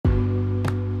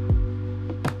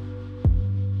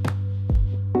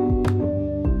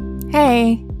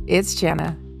Hey, it's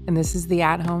Jenna, and this is the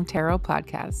At Home Tarot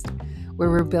Podcast, where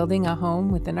we're building a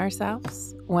home within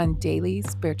ourselves, one daily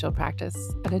spiritual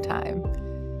practice at a time.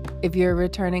 If you're a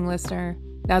returning listener,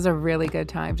 now's a really good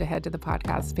time to head to the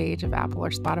podcast page of Apple or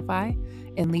Spotify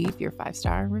and leave your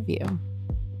 5-star review.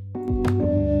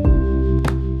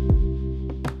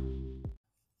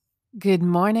 Good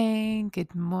morning.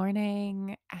 Good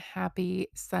morning. Happy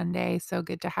Sunday. So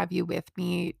good to have you with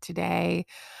me today.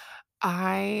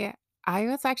 I I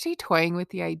was actually toying with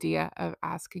the idea of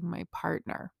asking my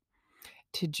partner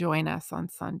to join us on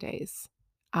Sundays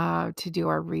to do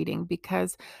our reading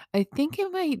because I think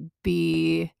it might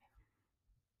be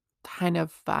kind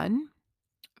of fun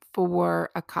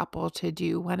for a couple to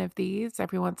do one of these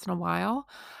every once in a while.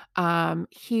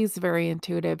 He's very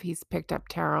intuitive. He's picked up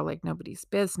tarot like nobody's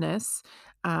business.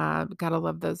 Gotta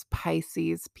love those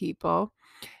Pisces people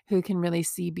who can really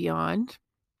see beyond.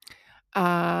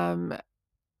 Um,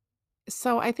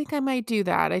 so I think I might do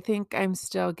that. I think I'm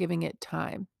still giving it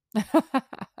time.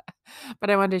 But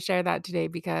I wanted to share that today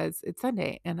because it's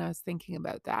Sunday and I was thinking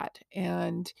about that.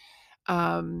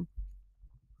 Um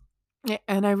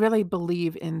and I really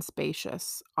believe in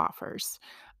spacious offers.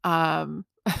 Um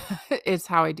it's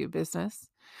how I do business.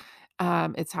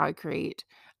 It's how I create.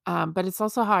 But it's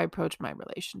also how I approach my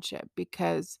relationship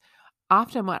because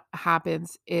often what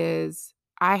happens is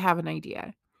I have an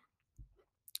idea.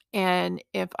 And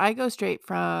if I go straight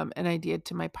from an idea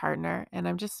to my partner, and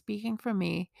I'm just speaking for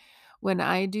me, when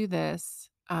I do this,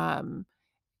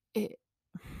 it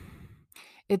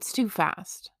it's too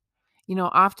fast.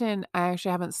 Often I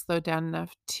actually haven't slowed down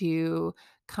enough to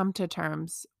come to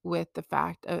terms with the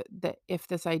fact that if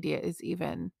this idea is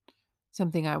even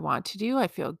something I want to do, I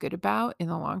feel good about in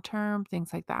the long term,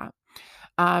 things like that.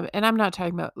 And I'm not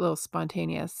talking about little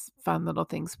spontaneous, fun little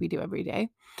things we do every day,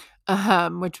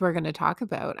 which we're going to talk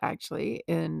about actually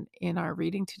in our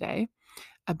reading today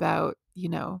about,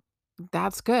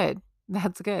 that's good.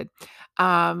 That's good.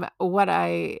 What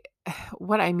I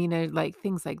what I mean are like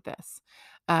things like this.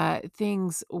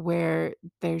 Things where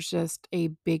there's just a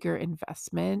bigger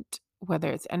investment,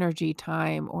 whether it's energy,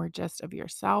 time, or just of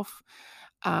yourself.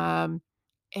 Um,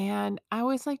 and I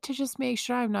always like to just make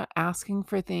sure I'm not asking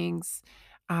for things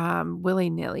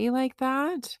willy-nilly like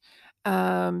that.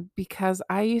 Because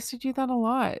I used to do that a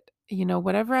lot.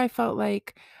 Whatever I felt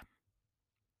like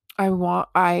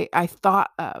I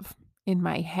thought of in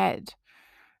my head,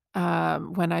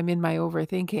 when I'm in my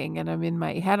overthinking and I'm in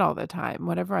my head all the time,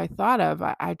 whatever I thought of,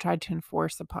 I tried to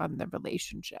enforce upon the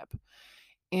relationship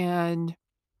and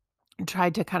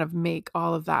tried to kind of make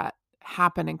all of that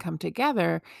happen and come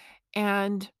together.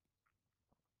 And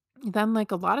then,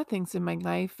 like a lot of things in my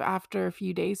life, after a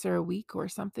few days or a week or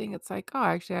something, it's like, oh,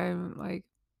 actually, I'm like,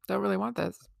 don't really want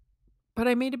this. But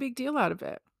I made a big deal out of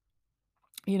it.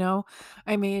 You know,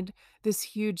 I made this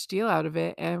huge deal out of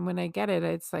it, and when I get it,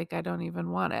 it's like I don't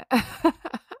even want it.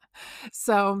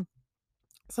 So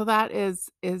so that is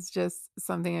just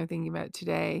something I'm thinking about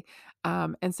today.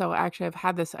 And so actually I've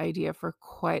had this idea for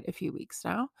quite a few weeks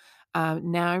now.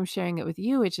 Now I'm sharing it with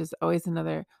you, which is always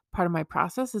another part of my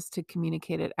process is to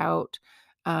communicate it out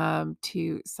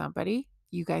to somebody.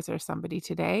 You guys are somebody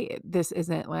today. This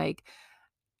isn't like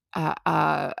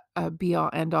a be all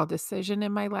end all decision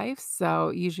in my life. So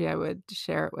usually I would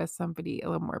share it with somebody a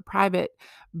little more private,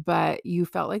 but you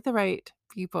felt like the right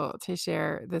people to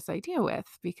share this idea with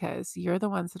because you're the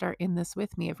ones that are in this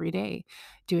with me every day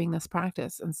doing this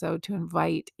practice. And so to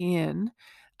invite in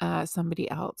somebody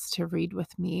else to read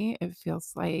with me, it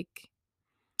feels like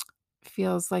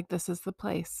this is the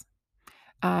place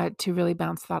to really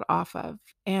bounce that off of.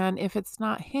 And if it's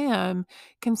not him,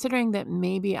 considering that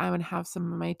maybe I would have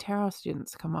some of my tarot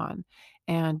students come on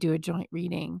and do a joint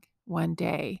reading one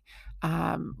day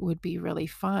would be really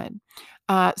fun.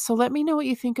 So let me know what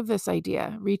you think of this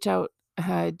idea. Reach out,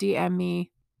 DM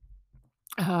me.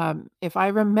 If I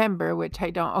remember, which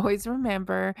I don't always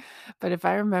remember, but if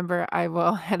I remember, I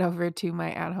will head over to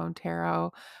my At Home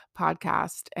Tarot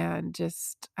podcast and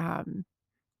just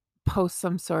post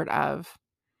some sort of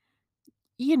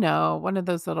one of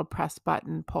those little press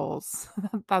button polls.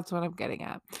 That's what I'm getting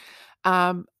at.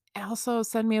 Um, Also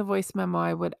send me a voice memo.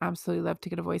 I would absolutely love to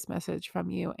get a voice message from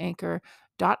you.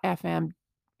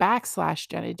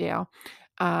 Anchor.fm/Jenna Dale.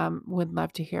 Would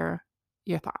love to hear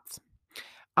your thoughts.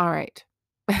 All right.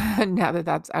 Now that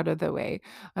that's out of the way,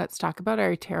 let's talk about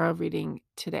our tarot reading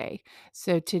today.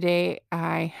 So, today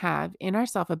I have in our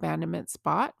self abandonment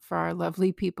spot for our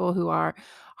lovely people who are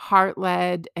heart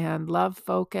led and love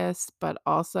focused, but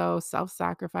also self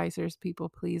sacrificers, people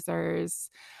pleasers,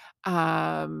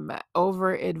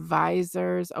 over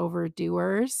advisors,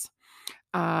 overdoers.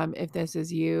 If this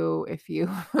is you, if you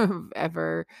have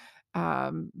ever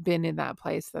been in that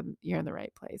place, then you're in the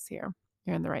right place here.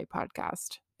 You're in the right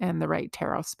podcast and the right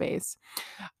tarot space.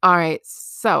 All right.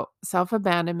 So, self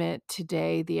abandonment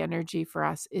today, the energy for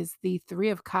us is the Three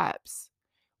of Cups,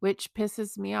 which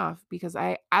pisses me off because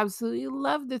I absolutely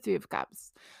love the Three of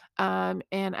Cups. And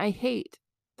I hate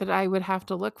that I would have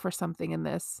to look for something in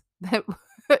this that,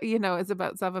 is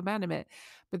about self abandonment,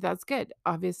 but that's good.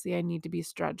 Obviously, I need to be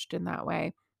stretched in that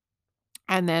way.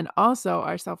 And then also,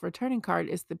 our self returning card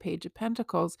is the Page of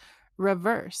Pentacles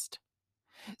reversed.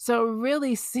 So it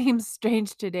really seems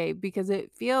strange today because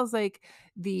it feels like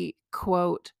the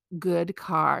quote good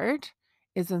card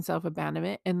is in self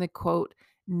abandonment and the quote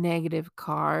negative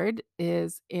card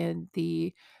is in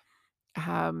the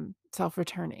self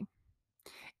returning.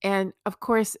 And of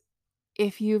course,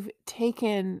 if you've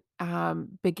taken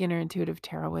beginner intuitive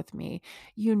tarot with me,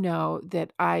 you know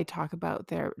that I talk about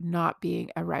there not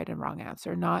being a right and wrong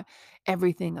answer, not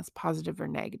everything is positive or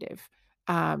negative,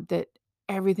 that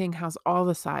everything has all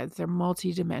the sides, they're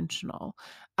multidimensional.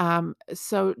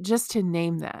 So just to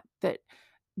name that, that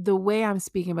the way I'm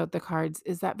speaking about the cards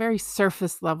is that very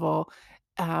surface level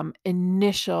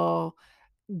initial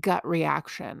gut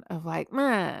reaction of like,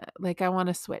 "Meh," like I want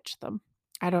to switch them.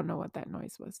 I don't know what that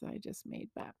noise was that I just made,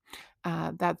 but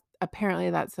that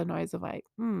apparently that's the noise of like,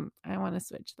 I want to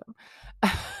switch them.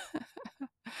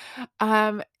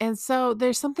 And so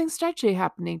there's something stretchy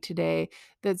happening today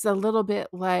that's a little bit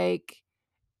like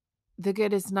the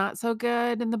good is not so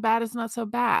good and the bad is not so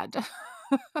bad.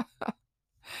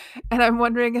 And I'm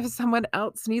wondering if someone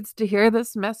else needs to hear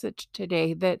this message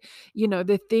today that,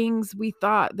 the things we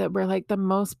thought that were like the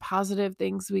most positive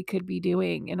things we could be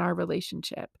doing in our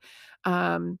relationship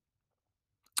um,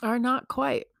 are not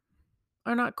quite,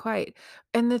 are not quite.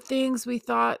 And the things we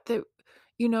thought that,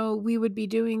 we would be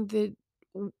doing that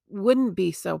wouldn't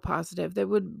be so positive, that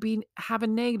would be have a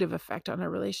negative effect on our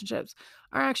relationships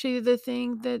are actually the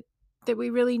thing that we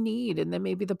really need and that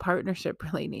maybe the partnership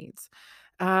really needs.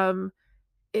 Um,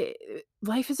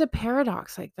 life is a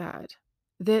paradox like that,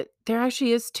 that there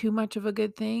actually is too much of a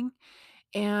good thing,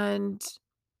 and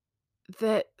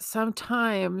that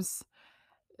sometimes,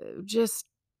 just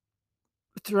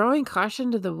throwing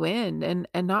caution to the wind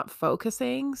and not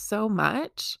focusing so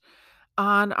much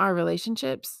on our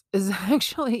relationships is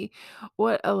actually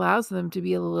what allows them to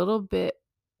be a little bit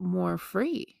more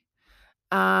free.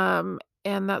 And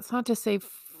that's not to say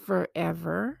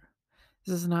forever.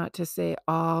 This is not to say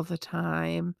all the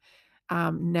time.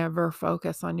 Never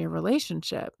focus on your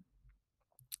relationship.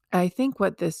 I think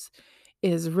what this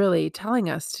is really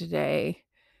telling us today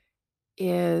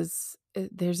is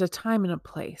there's a time and a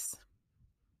place,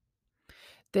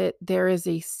 that there is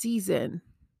a season,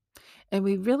 and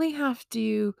we really have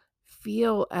to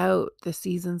feel out the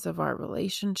seasons of our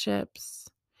relationships.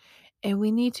 And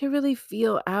we need to really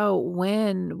feel out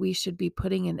when we should be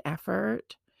putting in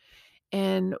effort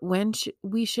and when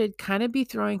we should kind of be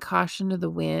throwing caution to the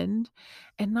wind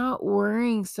and not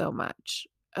worrying so much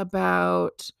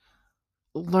about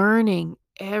learning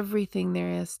everything there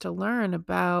is to learn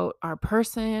about our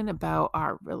person, about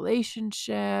our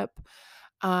relationship,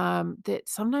 that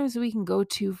sometimes we can go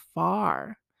too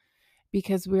far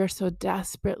because we're so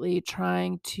desperately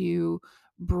trying to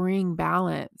bring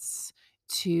balance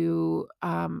to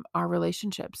our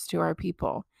relationships, to our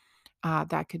people.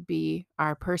 That could be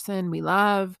our person we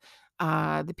love,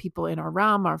 the people in our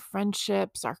realm, our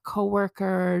friendships, our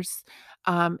coworkers.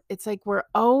 It's like we're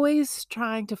always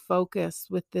trying to focus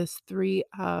with this Three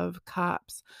of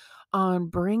Cups on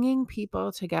bringing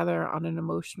people together on an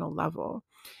emotional level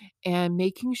and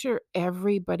making sure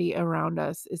everybody around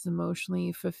us is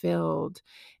emotionally fulfilled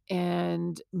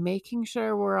and making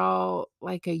sure we're all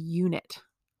like a unit,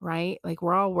 right? Like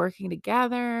we're all working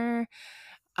together.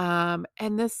 And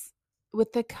this,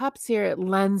 with the cups here, it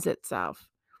lends itself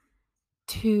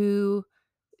to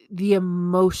the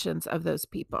emotions of those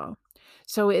people.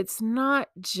 So it's not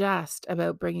just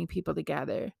about bringing people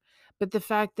together, but the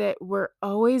fact that we're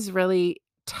always really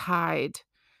tied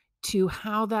to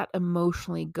how that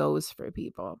emotionally goes for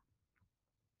people,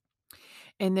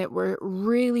 and that we're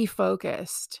really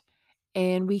focused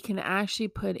and we can actually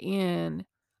put in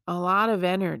a lot of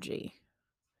energy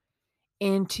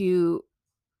into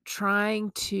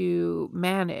trying to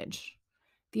manage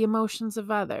the emotions of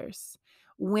others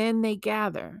when they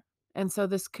gather. And so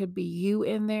this could be you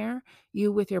in there,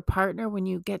 you with your partner. When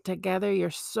you get together,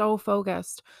 you're so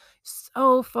focused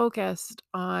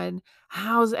on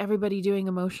how's everybody doing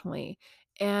emotionally.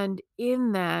 And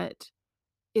in that,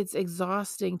 it's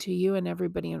exhausting to you and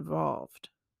everybody involved.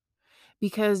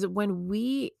 Because when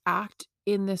we act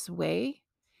in this way,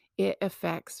 it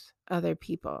affects other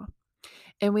people.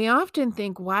 And we often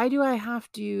think, why do I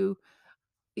have to,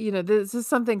 this is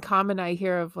something common I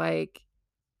hear of like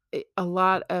a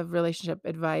lot of relationship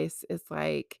advice is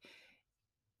like,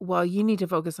 well, you need to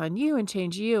focus on you and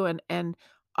change you. And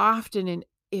often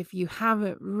if you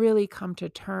haven't really come to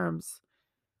terms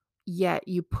yet,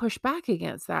 you push back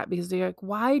against that because you're like,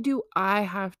 why do I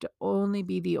have to only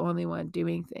be the only one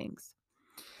doing things?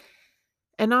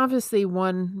 And obviously,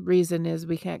 one reason is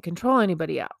we can't control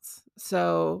anybody else.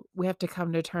 So we have to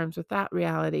come to terms with that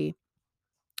reality,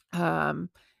 um,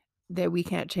 that we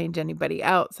can't change anybody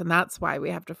else. And that's why we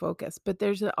have to focus. But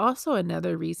there's also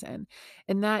another reason,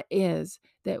 and that is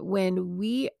that when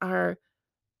we are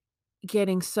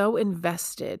getting so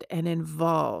invested and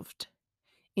involved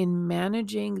in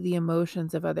managing the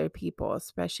emotions of other people,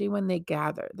 especially when they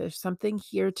gather. There's something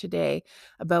here today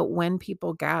about when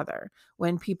people gather,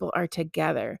 when people are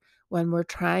together, when we're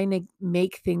trying to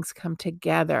make things come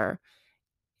together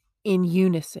in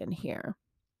unison here.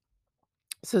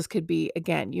 So this could be,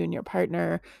 again, you and your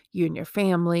partner, you and your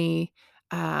family,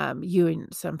 you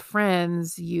and some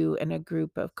friends, you and a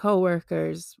group of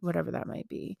coworkers, whatever that might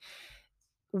be.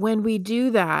 When we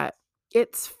do that,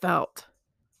 it's felt.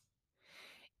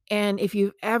 And if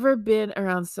you've ever been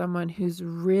around someone who's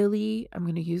really, I'm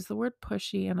gonna use the word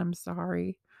pushy, and I'm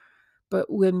sorry, but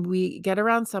when we get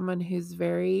around someone who's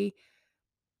very,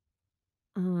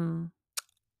 mm,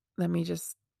 let me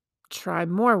just try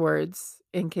more words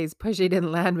in case pushy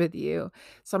didn't land with you.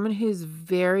 Someone who's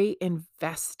very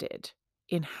invested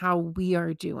in how we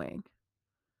are doing.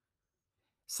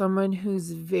 Someone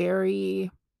who's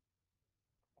very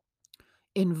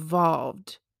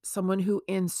involved. Someone who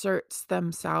inserts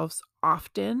themselves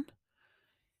often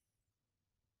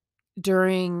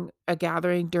during a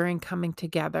gathering, during coming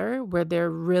together, where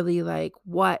they're really like,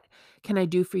 "What can I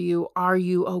do for you? Are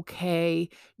you okay?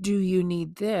 Do you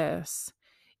need this?"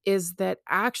 Is that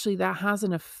actually that has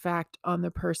an effect on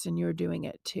the person you're doing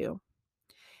it to.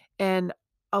 And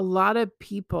a lot of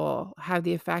people have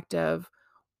the effect of,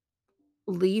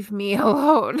 "Leave me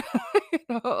alone."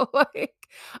 Like,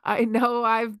 I know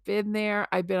I've been there.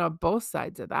 I've been on both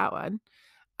sides of that one.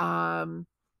 Um,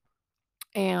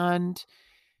 and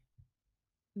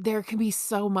there can be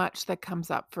so much that comes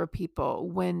up for people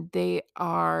when they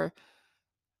are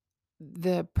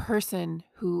the person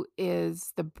who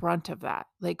is the brunt of that,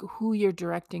 like who you're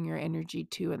directing your energy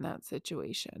to in that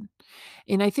situation.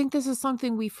 And I think this is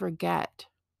something we forget,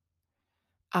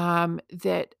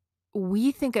 that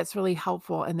we think it's really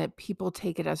helpful and that people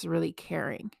take it as really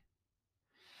caring.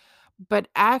 But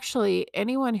actually,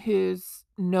 anyone who's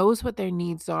knows what their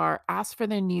needs are, asks for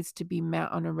their needs to be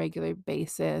met on a regular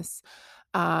basis,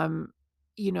 um,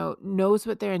 knows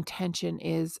what their intention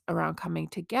is around coming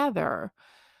together.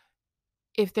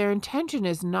 If their intention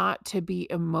is not to be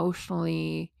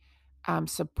emotionally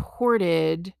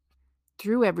supported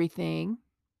through everything,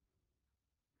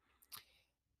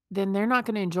 then they're not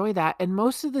going to enjoy that. And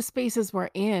most of the spaces we're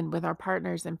in with our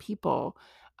partners and people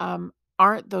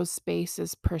aren't those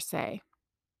spaces per se.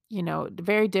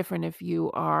 Very different if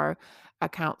you are a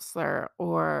counselor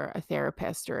or a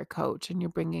therapist or a coach and you're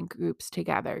bringing groups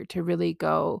together to really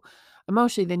go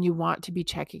emotionally, then you want to be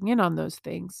checking in on those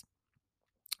things.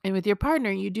 And with your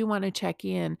partner, you do want to check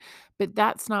in, but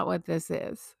that's not what this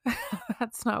is.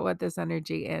 That's not what this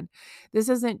energy in. This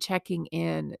isn't checking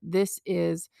in. This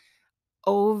is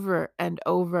over and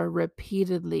over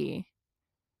repeatedly,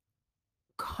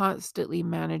 constantly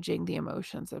managing the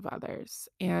emotions of others.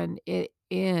 And it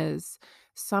is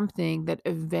something that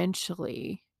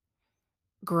eventually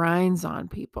grinds on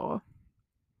people.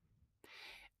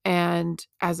 And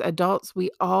as adults, we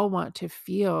all want to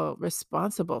feel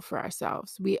responsible for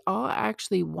ourselves. We all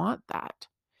actually want that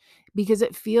because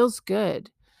it feels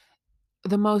good.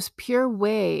 The most pure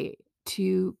way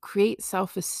to create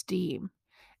self esteem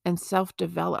and self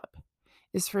develop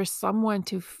is for someone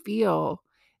to feel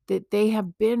that they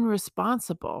have been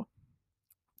responsible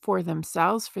for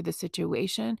themselves, for the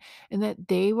situation, and that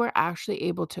they were actually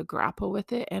able to grapple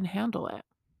with it and handle it.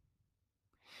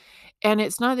 And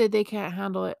it's not that they can't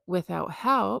handle it without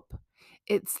help,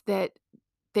 it's that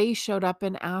they showed up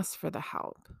and asked for the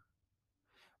help,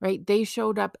 right? They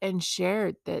showed up and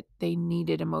shared that they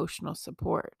needed emotional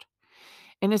support.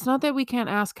 And it's not that we can't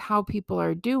ask how people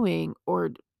are doing or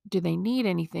do they need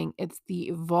anything, it's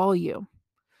the volume.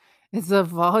 It's the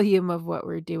volume of what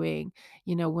we're doing.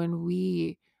 When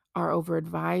we are over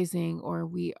advising or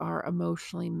we are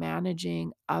emotionally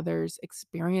managing others'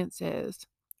 experiences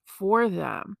for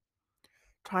them,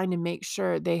 trying to make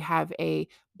sure they have a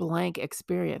blank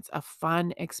experience, a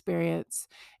fun experience,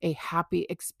 a happy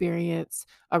experience,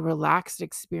 a relaxed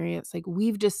experience. Like,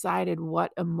 we've decided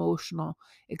what emotional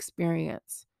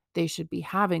experience they should be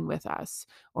having with us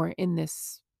or in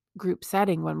this group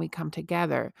setting when we come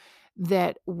together,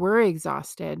 that we're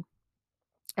exhausted.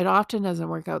 It often doesn't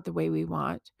work out the way we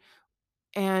want.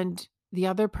 And the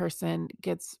other person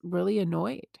gets really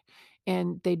annoyed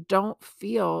and they don't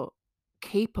feel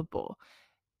capable.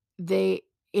 They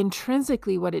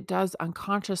intrinsically, what it does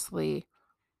unconsciously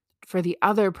for the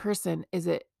other person is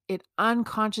it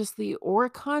unconsciously or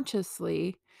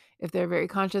consciously, if they're a very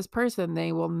conscious person,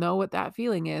 they will know what that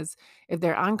feeling is. If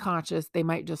they're unconscious, they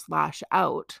might just lash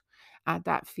out at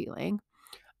that feeling.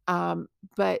 Um,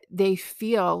 but they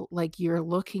feel like you're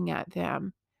looking at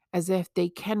them as if they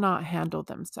cannot handle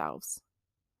themselves.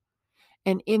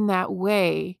 And in that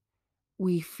way,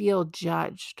 we feel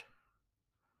judged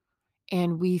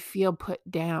and we feel put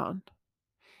down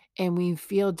and we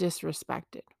feel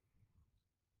disrespected.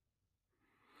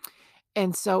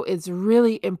 And so it's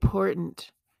really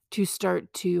important to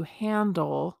start to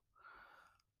handle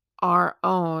our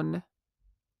own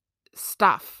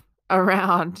stuff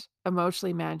around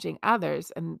emotionally managing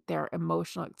others and their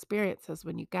emotional experiences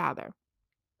when you gather.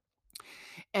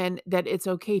 And that it's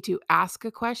okay to ask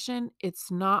a question.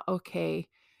 It's not okay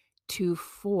to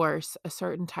force a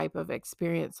certain type of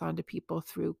experience onto people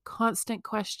through constant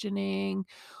questioning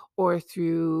or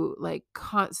through like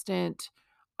constant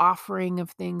offering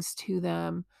of things to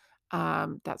them,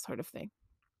 that sort of thing.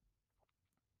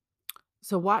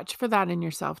 So watch for that in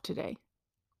yourself today.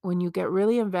 When you get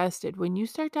really invested, when you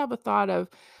start to have a thought of,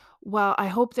 well, I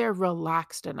hope they're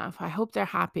relaxed enough. I hope they're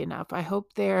happy enough. I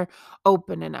hope they're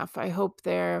open enough. I hope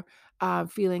they're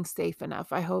feeling safe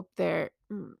enough. I hope they're,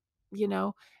 you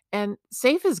know, and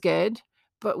safe is good,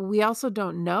 but we also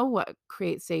don't know what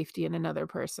creates safety in another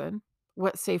person.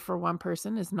 What's safe for one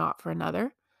person is not for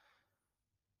another,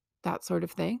 that sort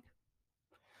of thing.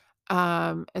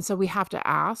 And so we have to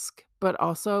ask, but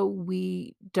also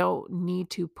we don't need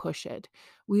to push it.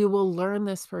 We will learn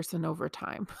this person over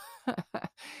time.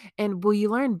 And we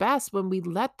learn best when we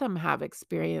let them have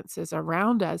experiences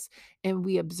around us and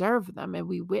we observe them and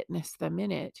we witness them in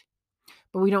it,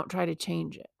 but we don't try to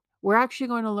change it. We're actually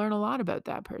going to learn a lot about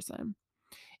that person.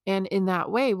 And in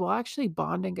that way, we'll actually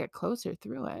bond and get closer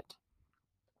through it.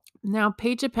 Now,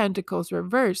 Page of Pentacles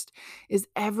reversed is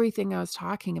everything I was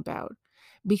talking about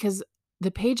because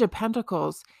the Page of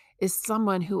Pentacles is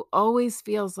someone who always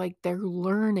feels like they're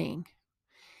learning.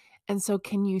 And so,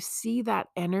 can you see that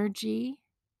energy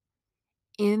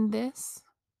in this,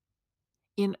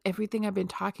 in everything I've been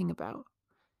talking about?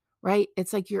 Right?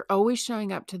 It's like you're always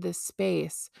showing up to this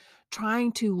space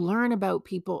trying to learn about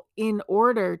people in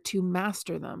order to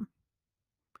master them.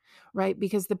 Right?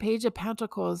 Because the Page of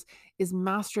Pentacles is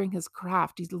mastering his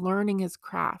craft. He's learning his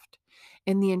craft.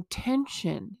 And the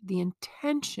intention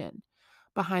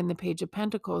behind the Page of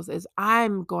Pentacles is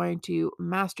I'm going to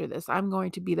master this. I'm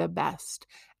going to be the best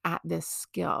at this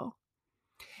skill.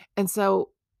 And so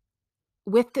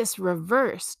with this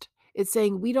reversed, it's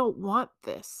saying we don't want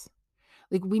this.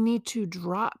 Like, we need to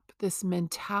drop this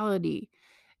mentality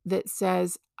that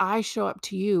says, I show up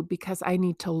to you because I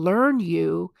need to learn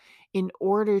you in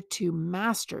order to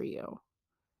master you.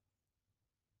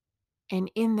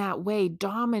 And in that way,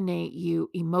 dominate you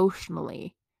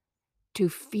emotionally to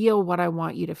feel what I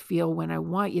want you to feel when I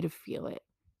want you to feel it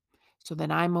so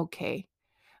that I'm okay.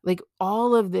 Like,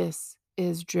 all of this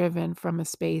is driven from a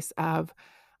space of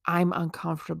I'm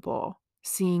uncomfortable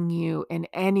seeing you in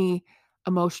any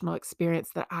emotional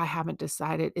experience that I haven't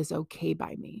decided is okay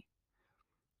by me.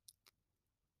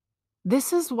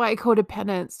 This is why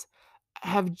codependents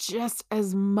have just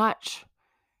as much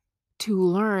to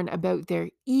learn about their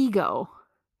ego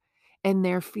and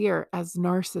their fear as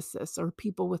narcissists or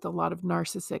people with a lot of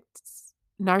narcissistic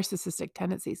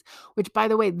tendencies, which, by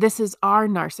the way, this is our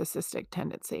narcissistic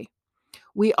tendency.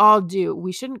 We all do.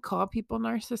 We shouldn't call people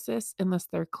narcissists unless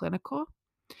they're clinical,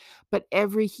 but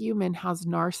every human has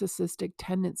narcissistic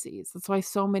tendencies. That's why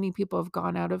so many people have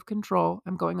gone out of control.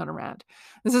 I'm going on a rant.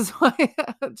 This is why,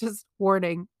 just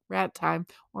warning, rant time,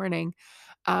 warning.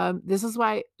 This is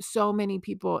why so many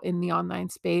people in the online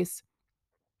space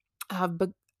have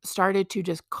started to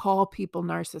just call people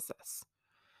narcissists.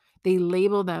 They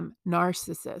label them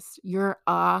narcissists. You're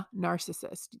a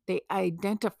narcissist. They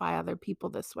identify other people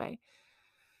this way.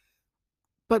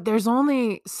 But there's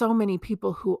only so many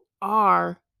people who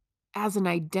are, as an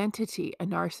identity, a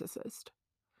narcissist,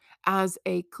 as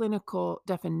a clinical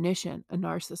definition, a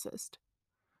narcissist.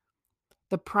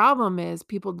 The problem is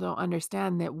people don't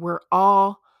understand that we're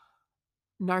all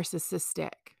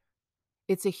narcissistic.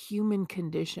 It's a human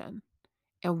condition,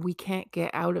 and we can't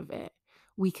get out of it.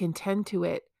 We can tend to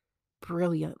it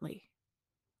brilliantly.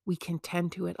 We can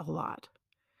tend to it a lot.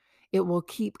 It will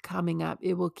keep coming up.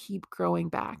 It will keep growing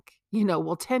back.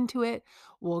 We'll tend to it.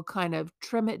 We'll kind of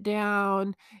trim it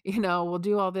down. We'll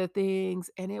do all the things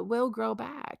and it will grow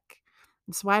back.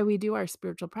 It's why we do our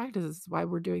spiritual practices. It's why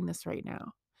we're doing this right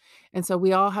now. And so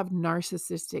we all have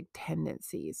narcissistic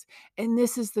tendencies. And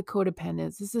this is the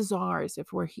codependence. This is ours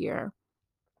if we're here.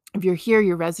 If you're here,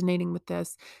 you're resonating with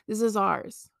this. This is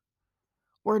ours.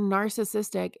 Or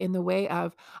narcissistic in the way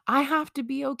of, I have to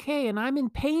be okay and I'm in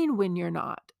pain when you're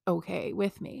not okay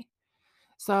with me.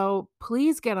 So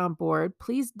please get on board.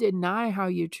 Please deny how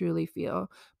you truly feel.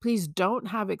 Please don't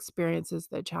have experiences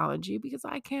that challenge you because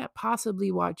I can't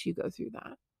possibly watch you go through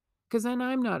that because then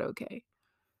I'm not okay.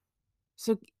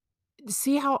 So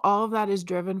see how all of that is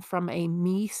driven from a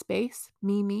me space,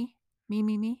 me.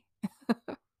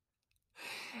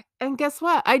 And guess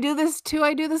what? I do this too.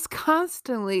 I do this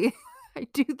constantly. I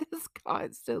do this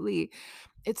constantly.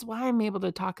 It's why I'm able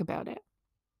to talk about it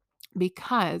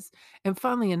because, and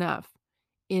funnily enough,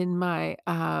 in my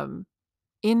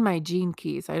gene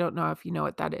keys, I don't know if you know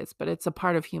what that is, but it's a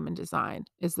part of human design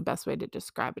is the best way to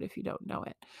describe it if you don't know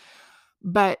it.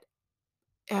 But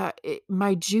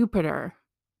my Jupiter,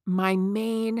 my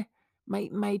main,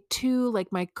 my two,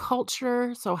 like my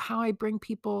culture, so how I bring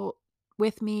people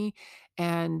with me,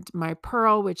 and my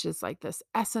pearl, which is like this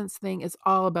essence thing, is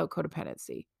all about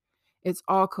codependency. It's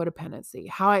all codependency.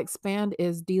 How I expand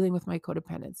is dealing with my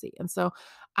codependency. And so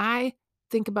I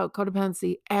think about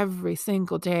codependency every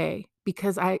single day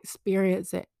because I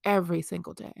experience it every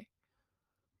single day.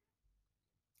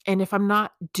 And if I'm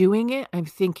not doing it, I'm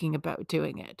thinking about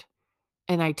doing it.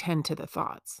 And I tend to the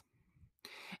thoughts.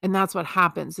 And that's what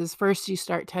happens is first you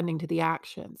start tending to the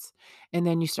actions, and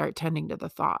then you start tending to the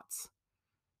thoughts,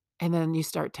 and then you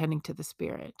start tending to the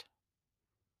spirit.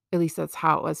 At least that's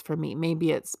how it was for me.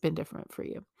 Maybe it's been different for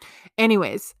you.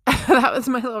 Anyways, that was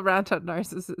my little rant on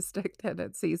narcissistic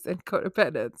tendencies and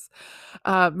codependence.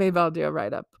 Maybe I'll do a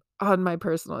write-up on my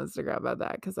personal Instagram about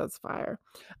that because that's fire.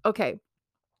 Okay.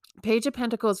 Page of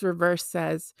Pentacles reverse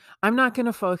says, I'm not going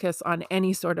to focus on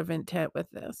any sort of intent with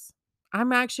this.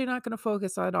 I'm actually not going to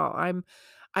focus at all.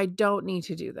 I don't need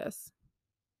to do this.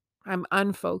 I'm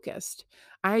unfocused.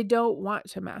 I don't want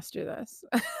to master this.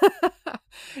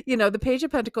 The Page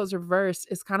of Pentacles reversed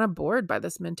is kind of bored by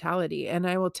this mentality. And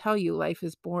I will tell you, life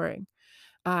is boring.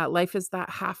 Life is that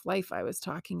half life I was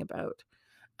talking about.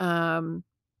 When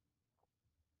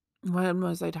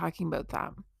was I talking about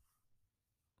that?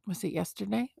 Was it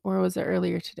yesterday or was it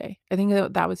earlier today? I think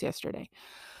that was yesterday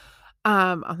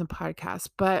on the podcast.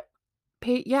 But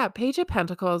Page of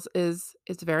Pentacles is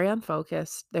it's very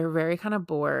unfocused. They're very kind of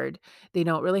bored. They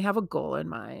don't really have a goal in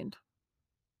mind.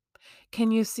 Can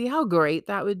you see how great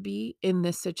that would be in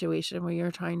this situation where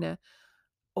you're trying to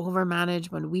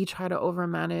overmanage, when we try to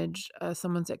overmanage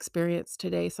someone's experience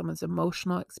today, someone's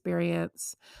emotional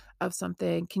experience of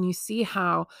something? Can you see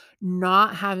how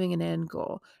not having an end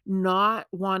goal, not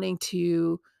wanting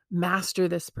to master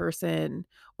this person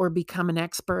or become an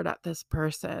expert at this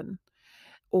person,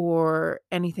 or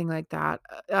anything like that,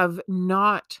 of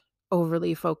not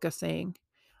overly focusing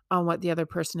on what the other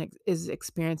person is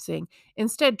experiencing,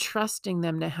 instead trusting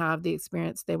them to have the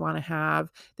experience they want to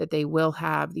have, that they will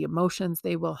have the emotions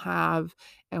they will have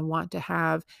and want to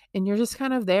have, and you're just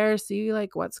kind of there, see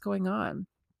like what's going on.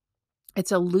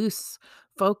 It's a loose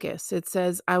focus. It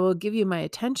says, I will give you my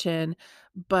attention,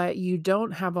 but you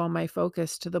don't have all my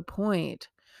focus to the point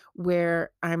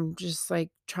where I'm just like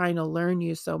trying to learn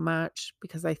you so much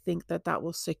because I think that that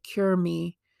will secure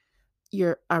me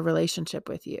a relationship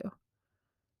with you,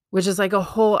 which is like a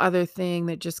whole other thing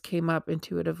that just came up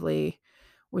intuitively,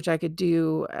 which I could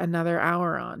do another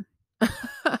hour on.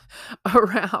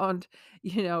 Around,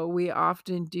 we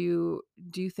often do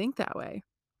think that way.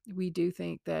 We do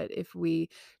think that if we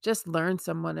just learn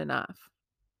someone enough,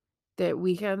 that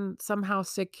we can somehow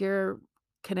secure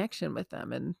connection with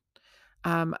them. And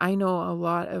I know a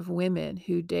lot of women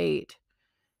who date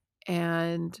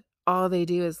and all they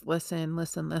do is listen,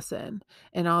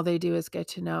 and all they do is get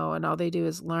to know, and all they do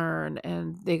is learn,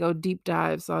 and they go deep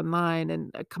dives online,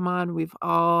 and come on, we've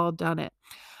all done it.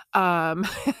 Um,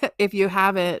 if you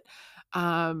haven't,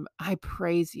 I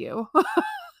praise you.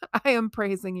 I am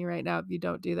praising you right now if you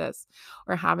don't do this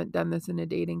or haven't done this in a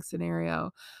dating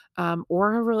scenario,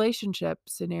 or a relationship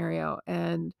scenario.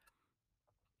 And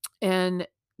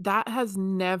that has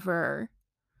never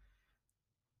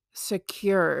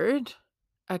secured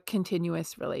a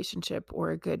continuous relationship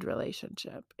or a good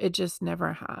relationship. It just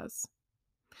never has.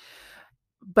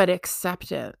 But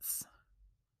acceptance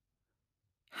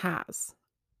has.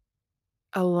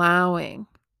 Allowing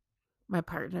my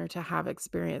partner to have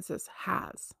experiences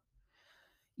has.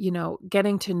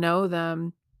 Getting to know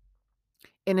them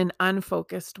in an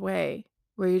unfocused way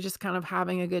where you're just kind of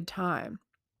having a good time,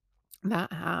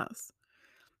 that has.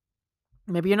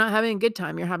 Maybe you're not having a good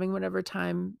time, you're having whatever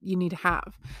time you need to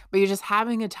have, but you're just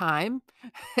having a time,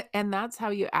 and that's how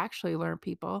you actually learn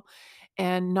people,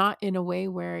 and not in a way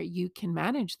where you can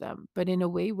manage them, but in a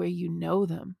way where you know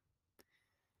them.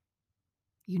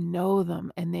 You know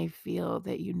them, and they feel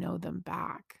that you know them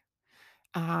back,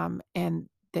 and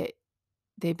that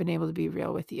they've been able to be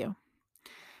real with you.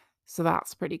 So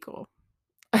that's pretty cool.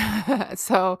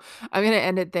 So I'm gonna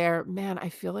end it there. Man, I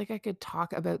feel like I could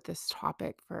talk about this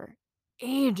topic for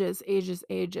ages, ages,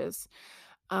 ages.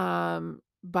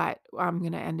 But I'm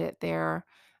gonna end it there.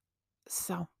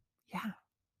 So yeah,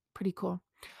 pretty cool.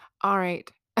 All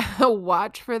right.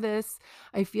 Watch for this.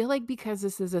 I feel like because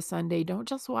this is a Sunday, don't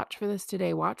just watch for this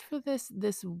today. Watch for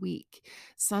this week.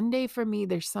 Sunday for me,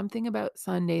 there's something about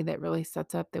Sunday that really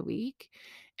sets up the week.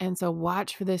 And so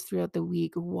watch for this throughout the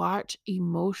week. Watch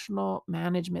emotional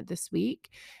management this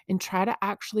week and try to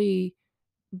actually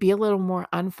be a little more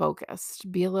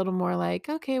unfocused. Be a little more like,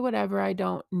 okay, whatever. I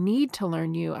don't need to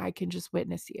learn you. I can just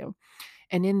witness you.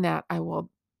 And in that, I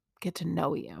will get to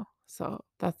know you. So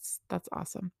that's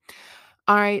awesome.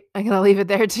 All right, I'm gonna leave it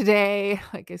there today.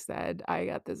 Like I said, I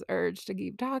got this urge to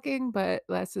keep talking, but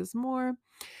less is more.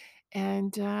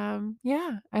 And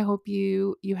yeah, I hope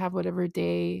you have whatever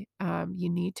day you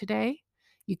need today.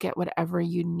 You get whatever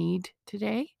you need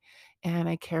today. And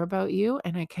I care about you,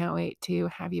 and I can't wait to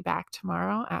have you back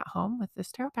tomorrow at home with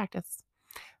this tarot practice.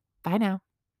 Bye now.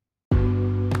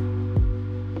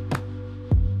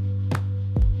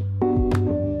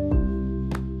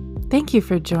 Thank you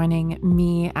for joining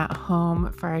me at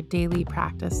home for our daily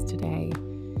practice today.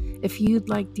 If you'd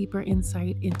like deeper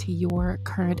insight into your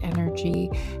current energy,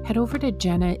 head over to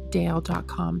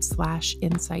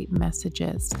jennadale.com/insight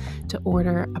messages to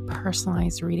order a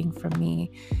personalized reading from me.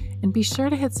 And be sure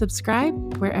to hit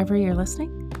subscribe wherever you're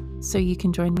listening so you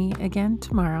can join me again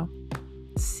tomorrow.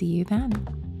 See you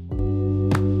then.